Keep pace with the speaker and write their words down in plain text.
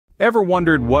Ever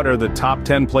wondered what are the top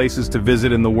 10 places to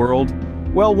visit in the world?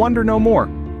 Well, wonder no more.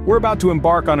 We're about to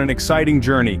embark on an exciting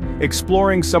journey,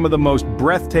 exploring some of the most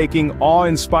breathtaking,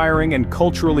 awe-inspiring, and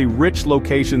culturally rich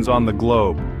locations on the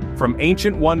globe. From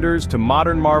ancient wonders to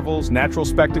modern marvels, natural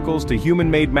spectacles to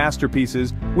human-made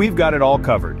masterpieces, we've got it all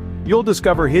covered. You'll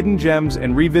discover hidden gems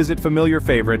and revisit familiar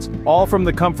favorites, all from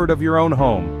the comfort of your own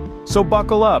home. So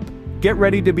buckle up, get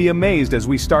ready to be amazed as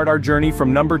we start our journey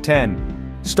from number 10.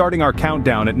 Starting our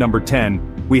countdown at number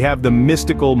 10, we have the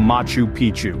mystical Machu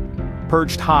Picchu.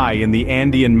 Perched high in the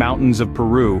Andean mountains of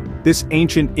Peru, this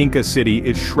ancient Inca city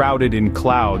is shrouded in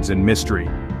clouds and mystery.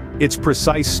 Its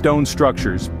precise stone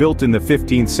structures, built in the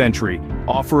 15th century,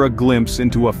 offer a glimpse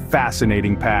into a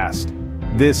fascinating past.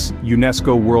 This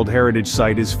UNESCO World Heritage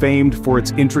Site is famed for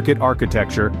its intricate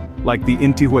architecture, like the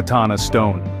Intihuatana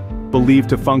stone, believed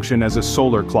to function as a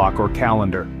solar clock or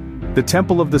calendar. The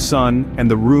Temple of the Sun and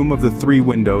the Room of the Three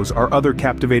Windows are other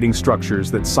captivating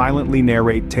structures that silently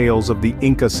narrate tales of the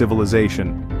Inca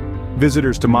civilization.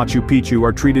 Visitors to Machu Picchu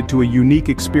are treated to a unique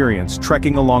experience,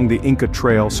 trekking along the Inca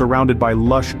Trail surrounded by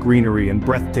lush greenery and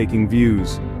breathtaking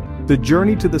views. The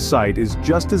journey to the site is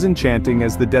just as enchanting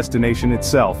as the destination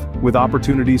itself, with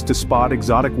opportunities to spot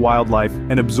exotic wildlife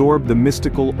and absorb the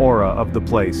mystical aura of the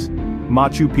place.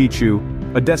 Machu Picchu,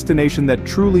 a destination that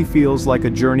truly feels like a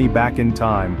journey back in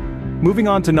time. Moving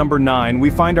on to number 9, we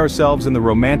find ourselves in the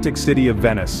romantic city of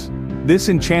Venice. This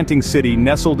enchanting city,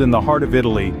 nestled in the heart of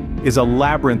Italy, is a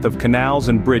labyrinth of canals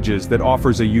and bridges that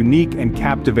offers a unique and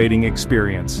captivating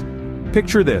experience.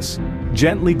 Picture this,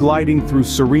 gently gliding through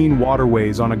serene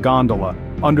waterways on a gondola,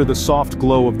 under the soft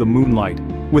glow of the moonlight,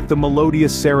 with the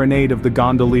melodious serenade of the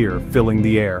gondolier filling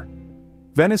the air.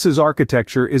 Venice's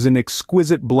architecture is an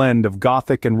exquisite blend of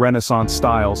Gothic and Renaissance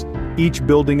styles, each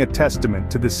building a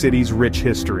testament to the city's rich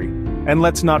history. And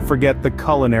let's not forget the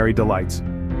culinary delights.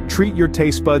 Treat your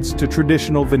taste buds to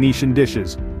traditional Venetian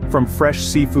dishes, from fresh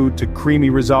seafood to creamy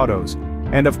risottos,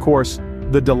 and of course,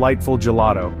 the delightful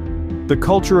gelato. The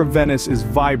culture of Venice is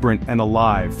vibrant and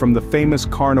alive, from the famous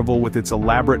carnival with its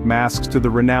elaborate masks to the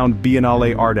renowned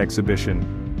Biennale art exhibition.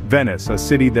 Venice, a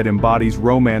city that embodies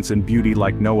romance and beauty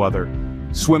like no other.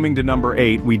 Swimming to number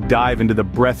 8, we dive into the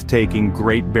breathtaking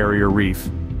Great Barrier Reef.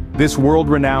 This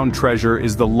world-renowned treasure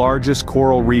is the largest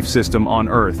coral reef system on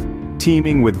Earth,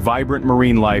 teeming with vibrant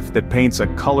marine life that paints a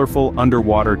colorful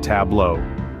underwater tableau.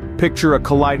 Picture a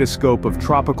kaleidoscope of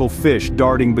tropical fish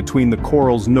darting between the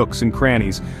coral's nooks and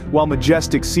crannies, while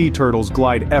majestic sea turtles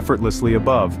glide effortlessly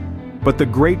above. But the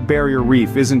Great Barrier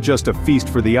Reef isn't just a feast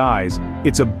for the eyes,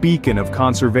 it's a beacon of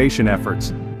conservation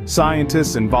efforts.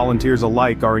 Scientists and volunteers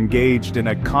alike are engaged in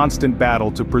a constant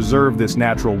battle to preserve this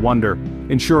natural wonder,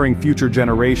 ensuring future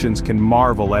generations can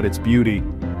marvel at its beauty.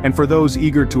 And for those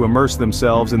eager to immerse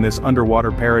themselves in this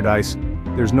underwater paradise,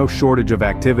 there's no shortage of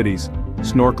activities.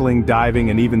 Snorkeling, diving,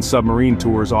 and even submarine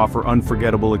tours offer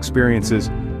unforgettable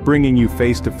experiences, bringing you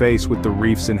face to face with the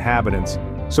reef's inhabitants.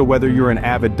 So whether you're an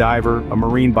avid diver, a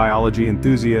marine biology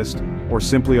enthusiast, or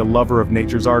simply a lover of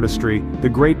nature's artistry, the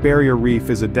Great Barrier Reef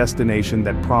is a destination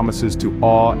that promises to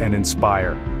awe and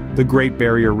inspire. The Great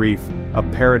Barrier Reef, a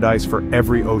paradise for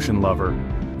every ocean lover.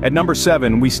 At number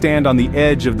 7, we stand on the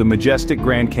edge of the majestic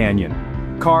Grand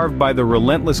Canyon. Carved by the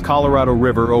relentless Colorado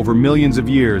River over millions of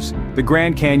years, the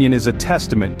Grand Canyon is a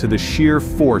testament to the sheer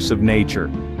force of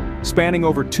nature. Spanning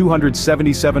over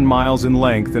 277 miles in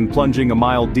length and plunging a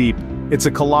mile deep, it's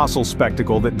a colossal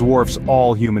spectacle that dwarfs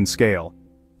all human scale.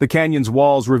 The canyon's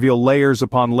walls reveal layers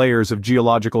upon layers of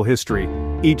geological history,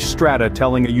 each strata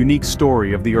telling a unique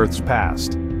story of the Earth's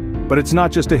past. But it's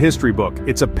not just a history book,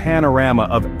 it's a panorama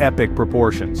of epic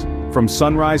proportions. From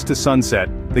sunrise to sunset,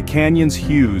 the canyon's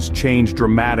hues change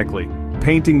dramatically,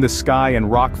 painting the sky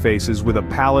and rock faces with a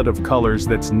palette of colors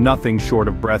that's nothing short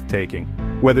of breathtaking.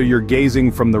 Whether you're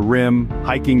gazing from the rim,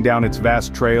 hiking down its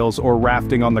vast trails, or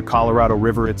rafting on the Colorado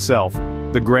River itself,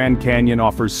 the Grand Canyon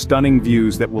offers stunning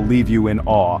views that will leave you in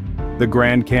awe. The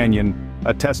Grand Canyon,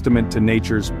 a testament to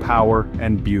nature's power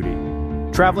and beauty.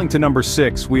 Traveling to number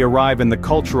 6, we arrive in the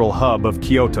cultural hub of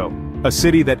Kyoto, a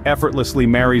city that effortlessly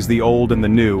marries the old and the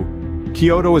new.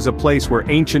 Kyoto is a place where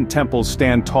ancient temples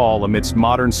stand tall amidst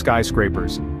modern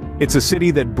skyscrapers. It's a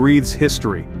city that breathes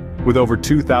history, with over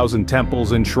 2,000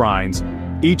 temples and shrines,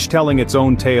 each telling its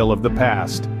own tale of the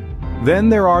past. Then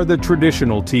there are the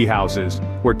traditional tea houses,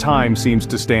 where time seems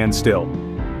to stand still.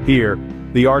 Here,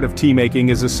 the art of tea making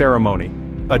is a ceremony,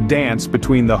 a dance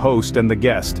between the host and the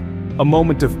guest, a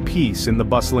moment of peace in the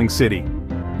bustling city.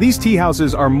 These tea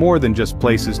houses are more than just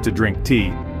places to drink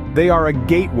tea. They are a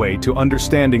gateway to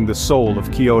understanding the soul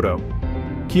of Kyoto.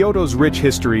 Kyoto's rich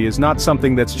history is not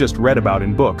something that's just read about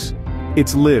in books.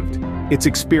 It's lived, it's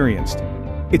experienced.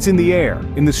 It's in the air,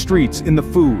 in the streets, in the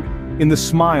food, in the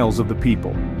smiles of the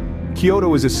people.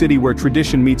 Kyoto is a city where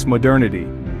tradition meets modernity,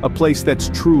 a place that's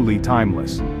truly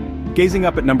timeless. Gazing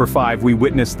up at number 5, we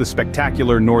witness the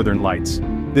spectacular Northern Lights.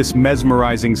 This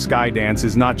mesmerizing sky dance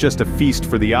is not just a feast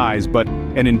for the eyes, but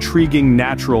an intriguing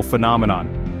natural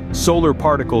phenomenon. Solar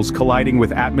particles colliding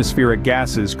with atmospheric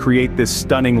gases create this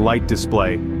stunning light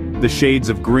display. The shades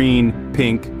of green,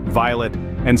 pink, violet,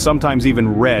 and sometimes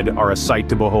even red are a sight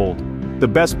to behold. The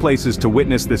best places to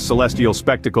witness this celestial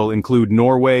spectacle include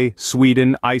Norway,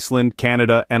 Sweden, Iceland,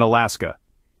 Canada, and Alaska.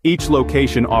 Each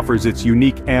location offers its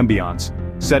unique ambiance,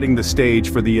 setting the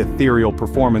stage for the ethereal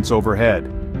performance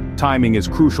overhead. Timing is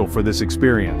crucial for this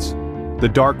experience.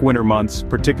 The dark winter months,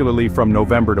 particularly from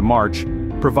November to March,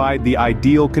 provide the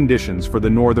ideal conditions for the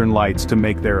Northern Lights to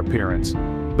make their appearance.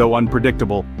 Though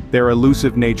unpredictable, their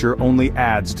elusive nature only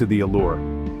adds to the allure.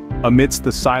 Amidst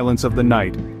the silence of the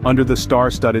night, under the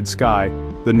star-studded sky,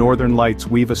 the Northern Lights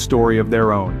weave a story of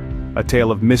their own, a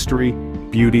tale of mystery,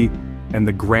 beauty, and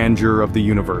the grandeur of the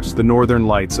universe. The Northern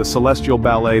Lights, a celestial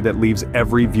ballet that leaves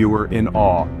every viewer in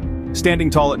awe. Standing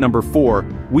tall at number 4,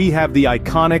 we have the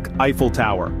iconic Eiffel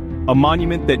Tower. A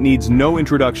monument that needs no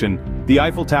introduction, the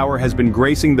Eiffel Tower has been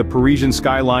gracing the Parisian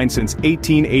skyline since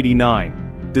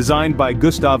 1889. Designed by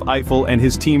Gustave Eiffel and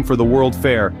his team for the World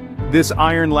Fair, this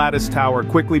iron lattice tower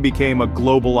quickly became a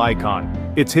global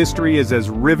icon. Its history is as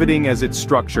riveting as its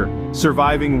structure,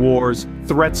 surviving wars,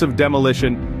 threats of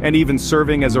demolition, and even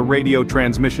serving as a radio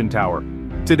transmission tower.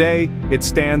 Today, it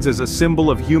stands as a symbol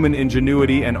of human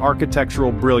ingenuity and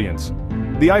architectural brilliance.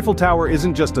 The Eiffel Tower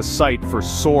isn't just a sight for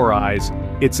sore eyes,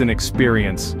 it's an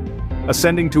experience.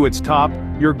 Ascending to its top,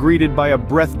 you're greeted by a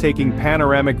breathtaking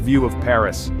panoramic view of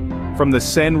Paris. From the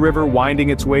Seine River winding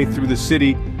its way through the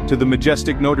city, to the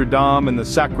majestic Notre Dame and the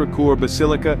Sacré-Cœur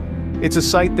Basilica, it's a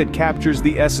sight that captures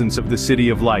the essence of the City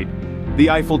of Light. The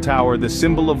Eiffel Tower, the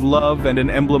symbol of love and an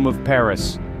emblem of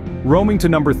Paris. Roaming to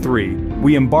number 3,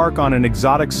 we embark on an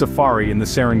exotic safari in the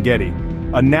Serengeti.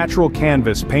 A natural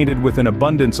canvas painted with an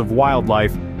abundance of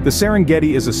wildlife, the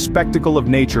Serengeti is a spectacle of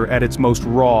nature at its most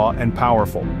raw and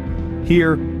powerful.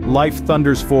 Here, life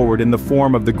thunders forward in the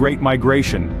form of the Great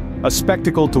Migration, a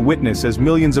spectacle to witness as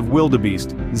millions of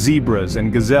wildebeest, zebras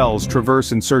and gazelles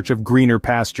traverse in search of greener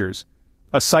pastures.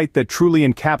 A sight that truly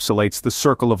encapsulates the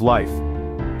circle of life.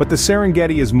 But the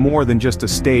Serengeti is more than just a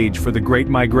stage for the Great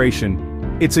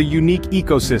Migration. It's a unique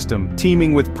ecosystem,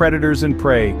 teeming with predators and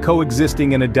prey,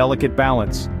 coexisting in a delicate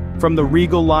balance. From the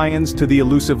regal lions to the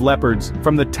elusive leopards,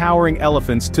 from the towering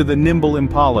elephants to the nimble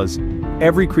impalas,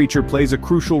 every creature plays a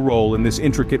crucial role in this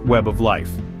intricate web of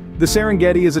life. The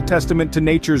Serengeti is a testament to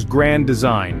nature's grand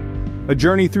design. A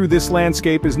journey through this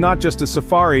landscape is not just a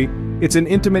safari, it's an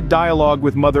intimate dialogue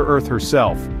with Mother Earth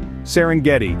herself.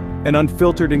 Serengeti, an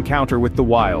unfiltered encounter with the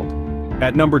wild.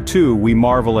 At number 2, we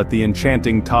marvel at the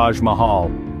enchanting Taj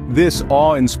Mahal. This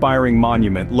awe-inspiring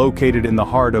monument, located in the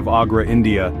heart of Agra,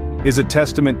 India, is a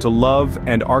testament to love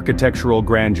and architectural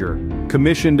grandeur.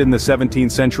 Commissioned in the 17th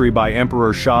century by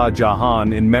Emperor Shah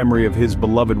Jahan in memory of his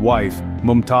beloved wife,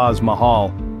 Mumtaz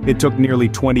Mahal, it took nearly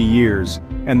 20 years,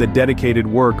 and the dedicated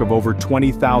work of over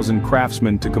 20,000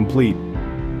 craftsmen to complete.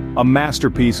 A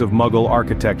masterpiece of Mughal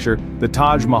architecture, the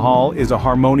Taj Mahal is a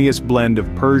harmonious blend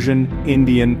of Persian,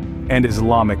 Indian, and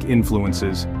Islamic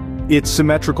influences. Its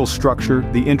symmetrical structure,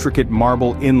 the intricate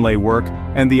marble inlay work,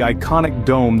 and the iconic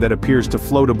dome that appears to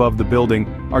float above the building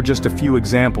are just a few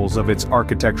examples of its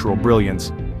architectural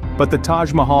brilliance. But the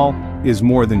Taj Mahal is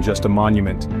more than just a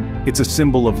monument. It's a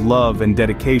symbol of love and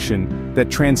dedication that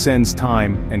transcends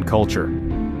time and culture.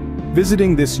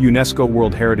 Visiting this UNESCO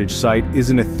World Heritage Site is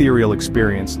an ethereal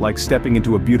experience, like stepping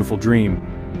into a beautiful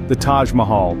dream. The Taj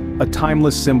Mahal, a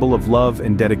timeless symbol of love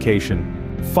and dedication.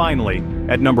 Finally,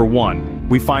 at number 1,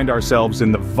 we find ourselves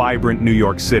in the vibrant New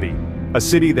York City. A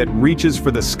city that reaches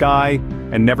for the sky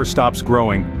and never stops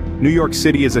growing. New York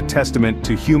City is a testament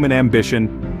to human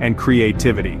ambition and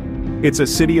creativity. It's a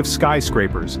city of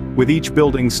skyscrapers, with each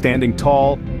building standing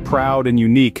tall, proud and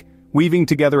unique, weaving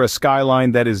together a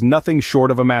skyline that is nothing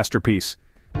short of a masterpiece.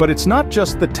 But it's not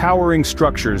just the towering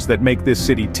structures that make this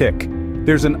city tick.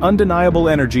 There's an undeniable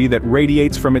energy that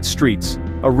radiates from its streets,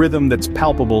 a rhythm that's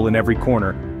palpable in every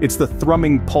corner. It's the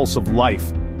thrumming pulse of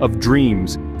life, of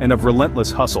dreams, and of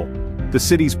relentless hustle. The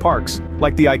city's parks,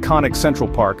 like the iconic Central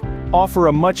Park, offer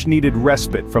a much-needed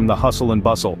respite from the hustle and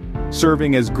bustle,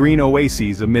 serving as green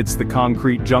oases amidst the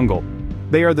concrete jungle.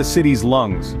 They are the city's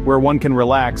lungs, where one can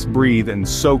relax, breathe, and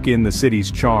soak in the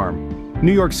city's charm.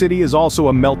 New York City is also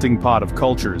a melting pot of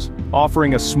cultures,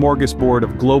 offering a smorgasbord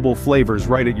of global flavors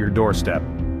right at your doorstep.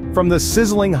 From the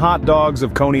sizzling hot dogs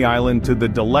of Coney Island to the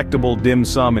delectable dim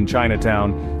sum in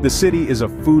Chinatown, the city is a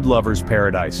food lover's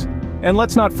paradise. And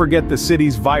let's not forget the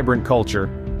city's vibrant culture.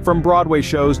 From Broadway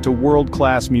shows to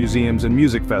world-class museums and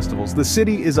music festivals, the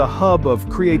city is a hub of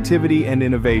creativity and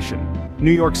innovation.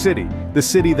 New York City, the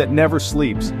city that never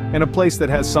sleeps, and a place that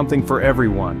has something for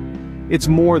everyone. It's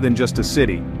more than just a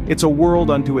city, it's a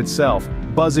world unto itself,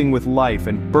 buzzing with life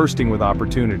and bursting with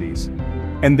opportunities.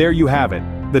 And there you have it,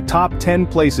 the top 10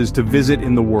 places to visit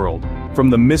in the world. From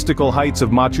the mystical heights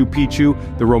of Machu Picchu,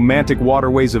 the romantic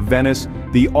waterways of Venice,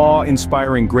 the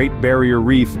awe-inspiring Great Barrier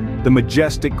Reef, the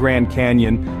majestic Grand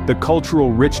Canyon, the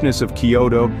cultural richness of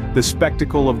Kyoto, the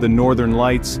spectacle of the Northern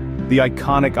Lights, the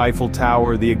iconic Eiffel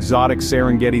Tower, the exotic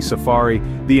Serengeti Safari,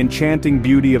 the enchanting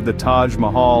beauty of the Taj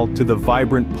Mahal, to the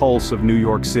vibrant pulse of New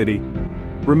York City.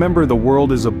 Remember, the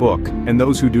world is a book, and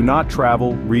those who do not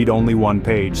travel read only one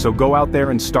page, so go out there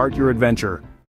and start your adventure.